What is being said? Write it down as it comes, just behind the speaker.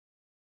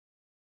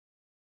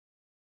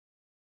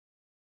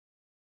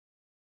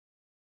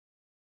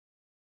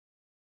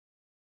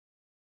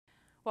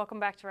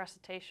Welcome back to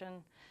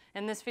recitation.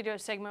 In this video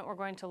segment, we're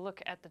going to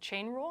look at the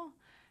chain rule,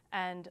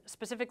 and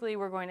specifically,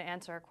 we're going to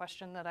answer a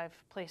question that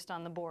I've placed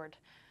on the board.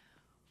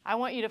 I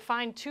want you to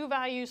find two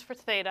values for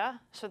theta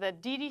so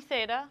that d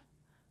theta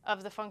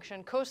of the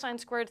function cosine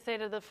squared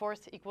theta to the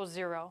fourth equals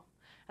 0.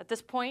 At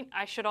this point,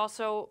 I should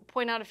also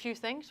point out a few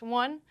things.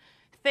 One,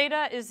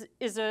 theta is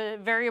a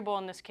variable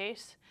in this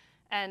case,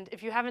 and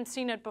if you haven't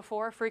seen it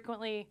before,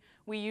 frequently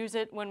we use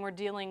it when we're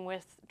dealing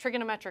with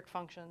trigonometric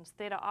functions.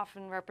 Theta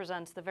often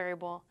represents the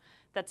variable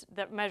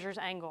that measures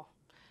angle.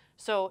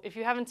 So if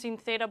you haven't seen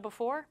theta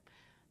before,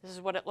 this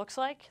is what it looks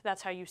like.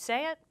 That's how you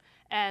say it.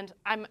 And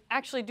I'm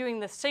actually doing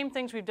the same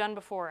things we've done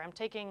before. I'm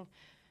taking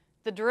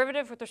the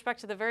derivative with respect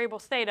to the variable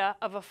theta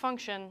of a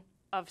function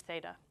of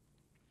theta.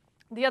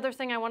 The other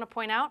thing I want to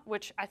point out,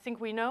 which I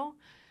think we know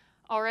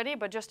already,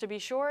 but just to be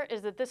sure,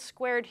 is that this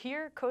squared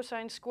here,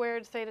 cosine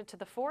squared theta to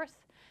the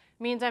fourth,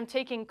 means I'm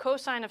taking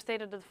cosine of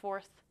theta to the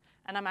fourth,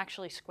 and I'm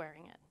actually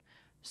squaring it.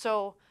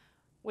 So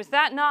with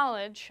that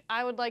knowledge,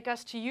 I would like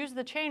us to use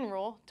the chain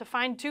rule to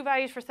find two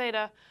values for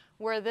theta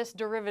where this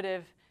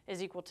derivative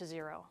is equal to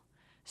 0.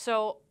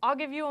 So I'll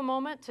give you a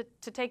moment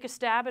to take a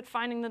stab at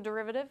finding the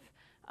derivative,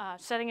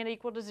 setting it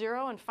equal to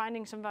 0, and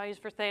finding some values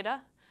for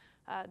theta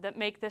that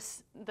make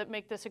this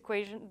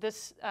equation,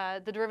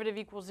 the derivative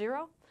equals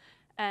 0.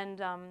 And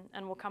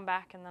we'll come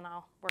back, and then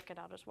I'll work it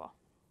out as well.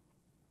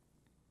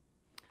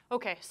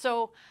 OK,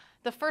 so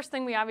the first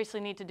thing we obviously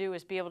need to do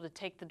is be able to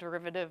take the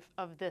derivative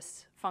of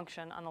this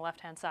function on the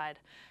left-hand side.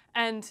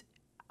 And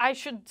I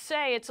should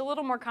say it's a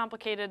little more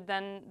complicated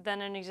than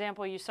an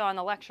example you saw in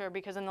the lecture,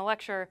 because in the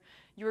lecture,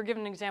 you were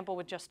given an example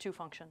with just two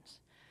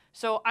functions.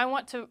 So I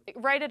want to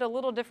write it a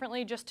little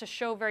differently just to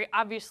show very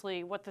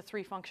obviously what the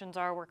three functions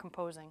are we're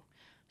composing.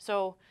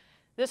 So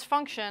this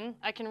function,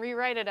 I can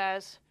rewrite it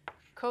as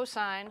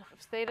cosine of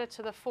theta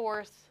to the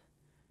fourth.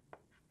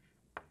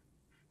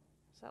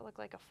 Does that look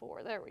like a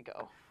 4? There we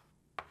go.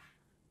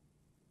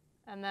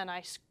 And then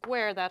I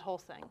square that whole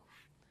thing.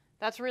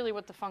 That's really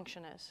what the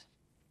function is.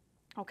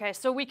 OK,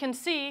 so we can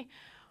see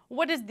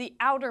what is the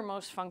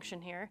outermost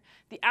function here.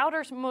 The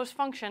outermost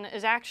function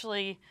is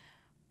actually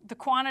the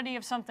quantity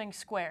of something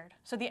squared.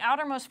 So the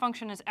outermost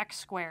function is x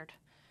squared.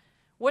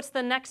 What's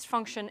the next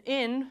function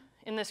in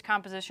this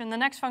composition? The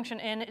next function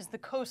in is the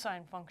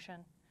cosine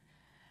function.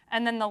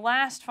 And then the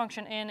last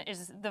function in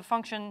is the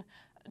function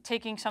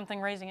taking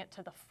something, raising it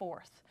to the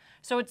fourth.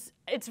 So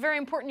it's very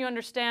important you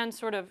understand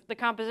sort of the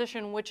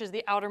composition, which is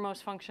the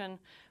outermost function,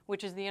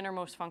 which is the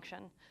innermost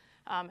function,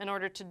 in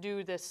order to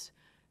do this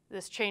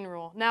chain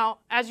rule. Now,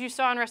 as you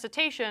saw in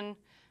recitation,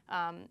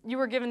 you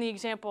were given the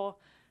example,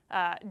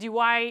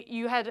 dy,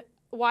 you had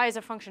y as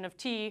a function of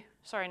t.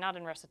 Sorry, not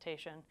in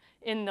recitation.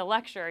 In the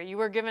lecture, you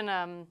were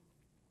given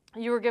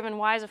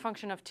y as a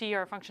function of t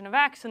or a function of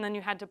x, and then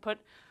you had to put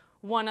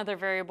one other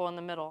variable in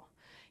the middle.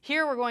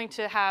 Here we're going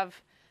to have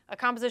a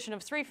composition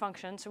of three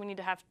functions, so we need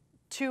to have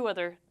two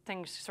other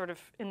things sort of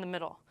in the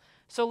middle.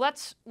 So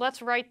let's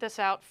write this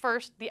out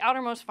first. The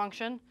outermost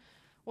function,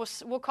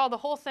 we'll call the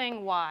whole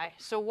thing y.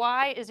 So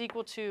y is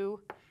equal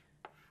to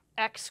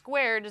x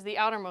squared is the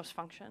outermost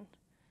function.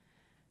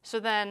 So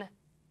then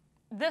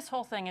this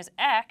whole thing is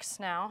x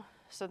now.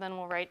 So then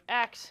we'll write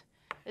x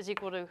is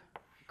equal to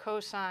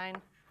cosine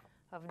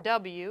of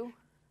w.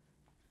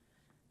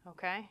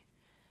 OK?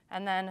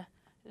 And then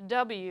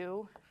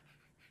w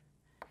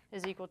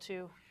is equal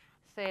to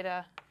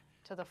theta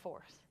to the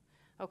fourth.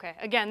 OK,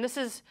 again, this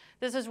is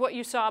what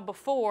you saw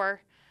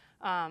before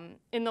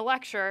in the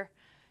lecture.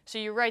 So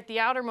you write the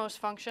outermost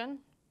function,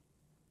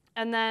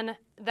 and then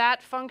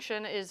that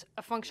function is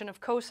a function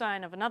of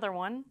cosine of another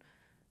one,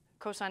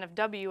 cosine of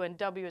w, and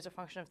w is a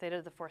function of theta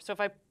to the fourth. So if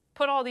I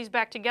put all these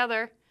back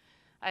together,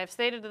 I have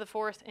theta to the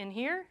fourth in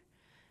here,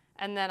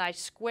 and then I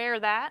square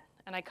that,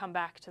 and I come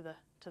back to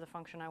the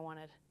function I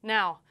wanted.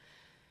 Now,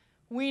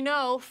 we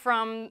know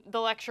from the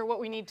lecture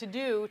what we need to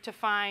do to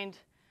find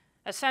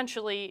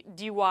essentially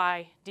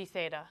dy d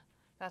theta.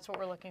 That's what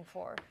we're looking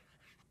for.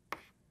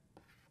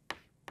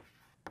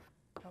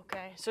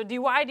 OK, so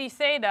dy d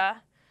theta,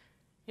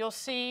 you'll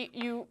see,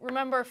 you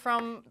remember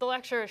from the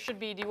lecture, it should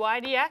be dy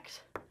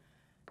dx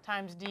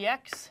times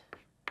dx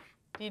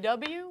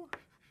dw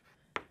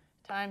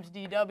times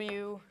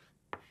dw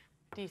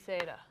d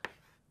theta.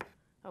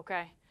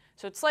 OK,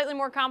 so it's slightly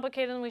more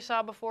complicated than we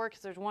saw before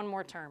because there's one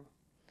more term.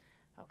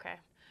 OK,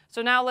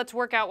 so now let's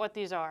work out what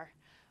these are.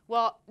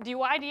 Well, dy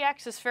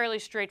dx is fairly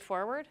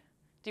straightforward.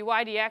 Dy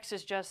dx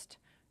is just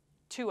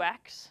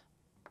 2x.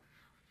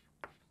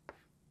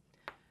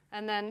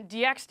 And then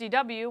dx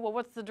dw, well,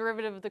 what's the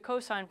derivative of the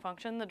cosine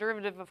function? The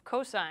derivative of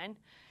cosine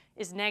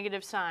is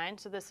negative sine.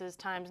 So this is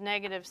times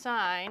negative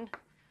sine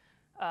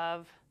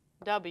of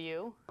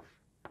w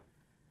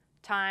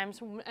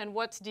times, and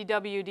what's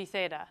dw d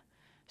theta?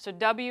 So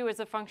w is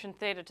the function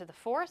theta to the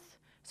fourth.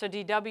 So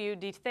dw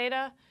d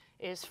theta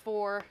is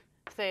 4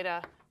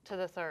 theta to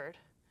the third.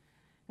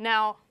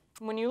 Now,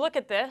 when you look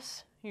at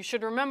this, you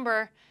should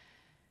remember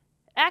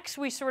x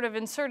we sort of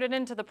inserted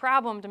into the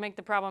problem to make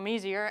the problem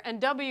easier, and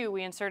w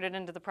we inserted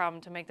into the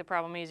problem to make the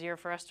problem easier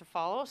for us to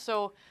follow.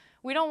 So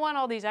we don't want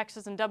all these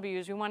x's and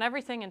w's. We want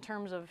everything in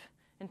terms of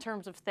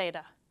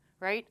theta,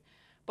 right?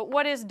 But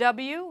what is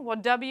w? Well,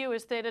 w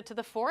is theta to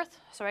the fourth,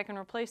 so I can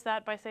replace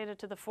that by theta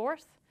to the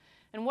fourth.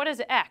 And what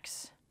is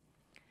x?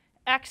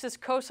 X is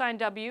cosine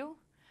w,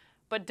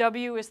 but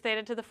w is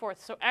theta to the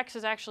fourth. So x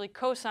is actually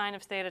cosine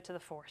of theta to the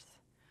fourth.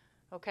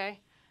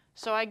 Okay?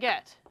 So I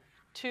get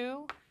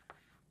 2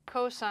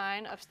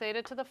 cosine of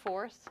theta to the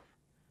fourth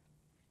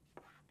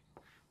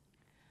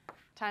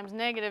times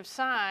negative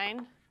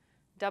sine,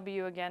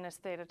 w again is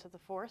theta to the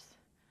fourth,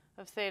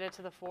 of theta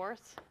to the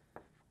fourth,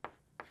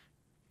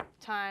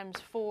 times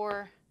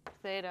 4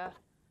 theta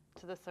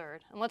to the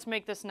third. And let's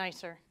make this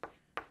nicer.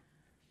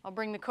 I'll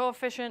bring the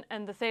coefficient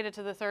and the theta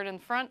to the third in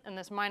front and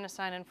this minus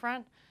sign in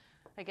front.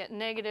 I get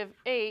negative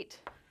 8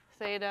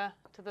 theta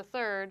to the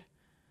third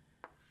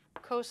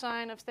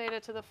cosine of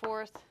theta to the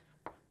fourth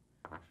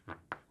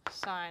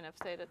sine of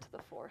theta to the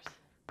fourth.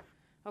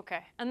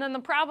 Okay, and then the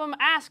problem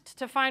asked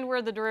to find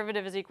where the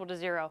derivative is equal to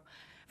 0.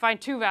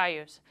 Find 2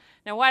 values.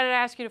 Now, why did I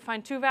ask you to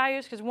find 2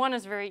 values? Because one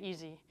is very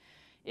easy.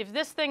 If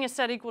this thing is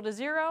set equal to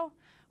 0,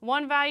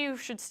 one value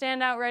should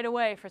stand out right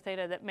away for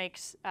theta that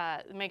makes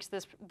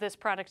this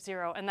product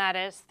 0, and that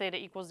is theta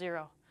equals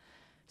 0.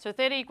 So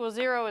theta equals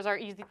 0 is our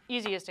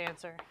easiest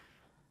answer.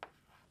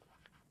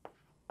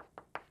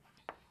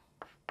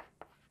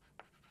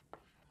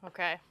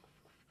 Okay.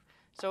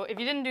 So if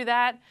you didn't do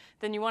that,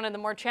 then you wanted the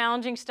more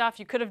challenging stuff.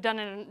 You could have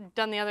done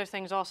the other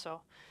things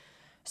also.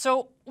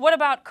 So what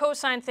about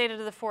cosine theta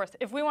to the fourth?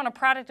 If we want a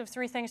product of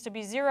 3 things to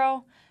be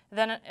 0,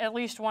 then at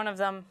least one of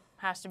them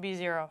has to be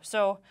 0.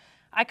 So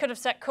I could have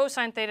set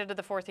cosine theta to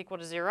the fourth equal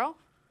to 0.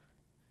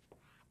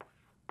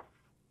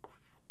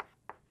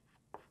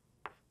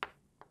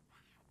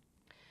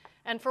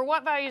 And for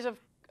what values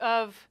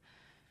of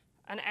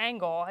an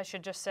angle, I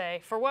should just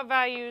say, for what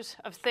values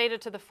of theta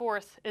to the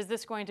fourth is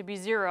this going to be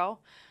 0?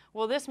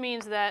 Well, this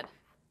means that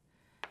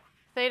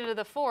theta to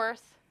the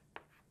fourth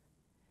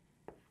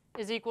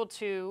is equal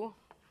to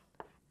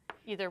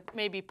either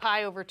maybe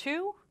pi over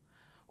 2,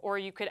 or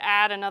you could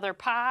add another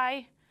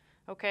pi.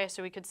 Okay,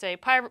 so we could say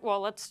pi,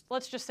 well,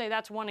 let's just say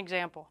that's one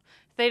example.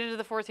 Theta to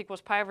the fourth equals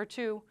pi over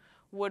 2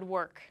 would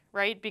work,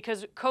 right?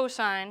 Because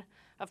cosine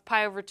of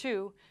pi over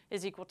 2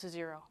 is equal to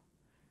 0,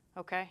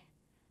 okay?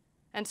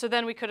 And so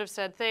then we could have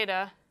said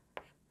theta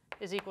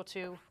is equal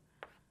to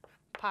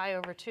pi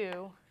over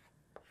 2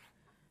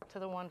 to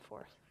the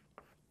 1/4.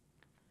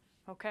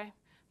 Okay,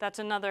 that's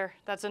another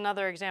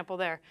example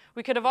there.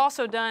 We could have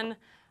also done,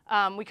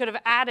 we could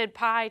have added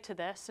pi to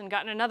this and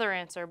gotten another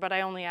answer, but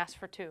I only asked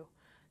for 2.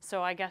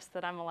 So I guess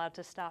that I'm allowed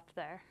to stop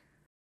there.